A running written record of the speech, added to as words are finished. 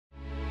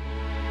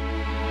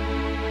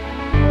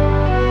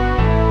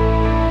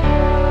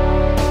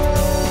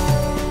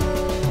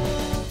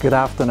Good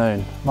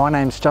afternoon. My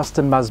name's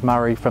Justin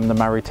Murray from the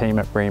Murray team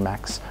at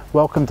Remax.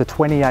 Welcome to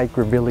 28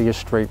 Grevillia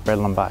Street,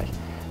 Redland Bay.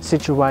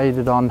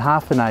 Situated on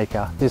half an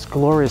acre, this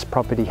glorious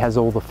property has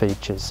all the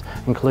features,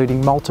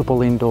 including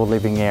multiple indoor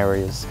living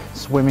areas,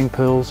 swimming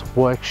pools,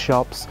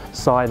 workshops,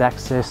 side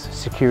access,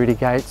 security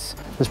gates.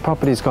 This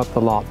property's got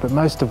the lot, but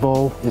most of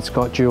all, it's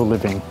got dual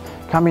living.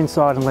 Come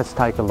inside and let's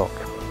take a look.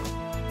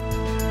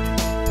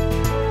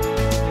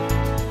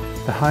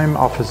 The home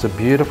offers a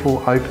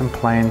beautiful open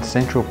plan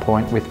central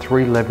point with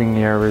 3 living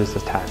areas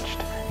attached,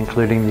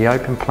 including the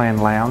open plan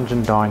lounge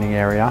and dining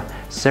area,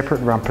 separate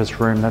rumpus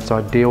room that's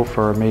ideal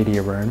for a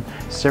media room,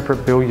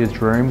 separate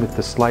billiards room with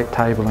the slate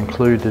table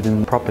included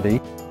in the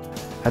property.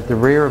 At the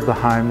rear of the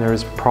home there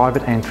is a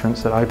private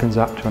entrance that opens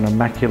up to an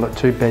immaculate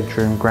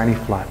 2-bedroom granny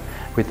flat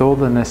with all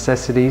the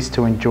necessities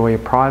to enjoy a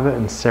private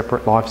and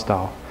separate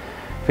lifestyle.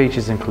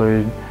 Features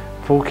include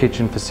full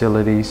kitchen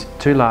facilities,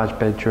 2 large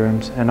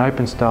bedrooms, an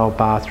open style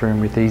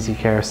bathroom with easy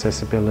care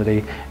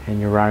accessibility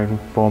and your own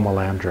formal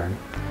lounge room.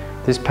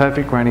 This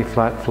perfect granny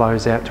flat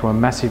flows out to a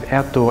massive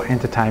outdoor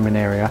entertainment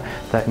area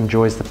that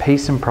enjoys the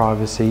peace and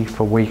privacy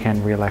for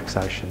weekend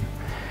relaxation.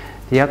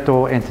 The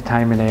outdoor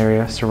entertainment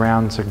area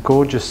surrounds a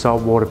gorgeous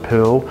saltwater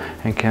pool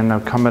and can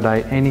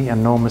accommodate any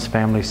enormous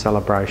family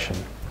celebration.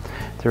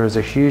 There is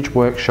a huge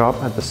workshop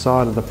at the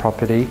side of the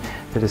property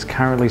that is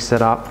currently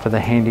set up for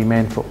the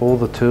handyman for all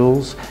the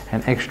tools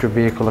and extra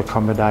vehicle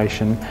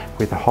accommodation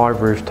with a high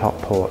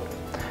rooftop port.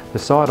 The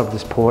side of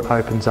this port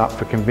opens up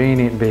for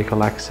convenient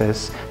vehicle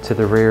access to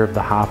the rear of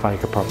the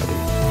half-acre property.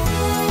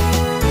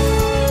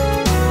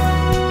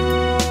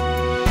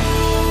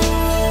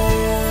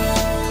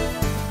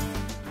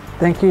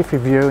 Thank you for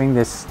viewing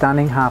this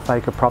stunning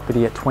half-acre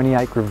property at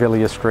 28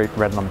 Grevillea Street,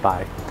 Redland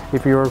Bay.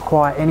 If you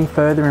require any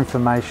further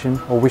information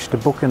or wish to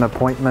book an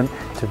appointment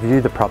to view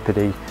the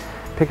property,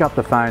 pick up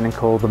the phone and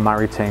call the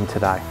Murray team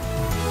today.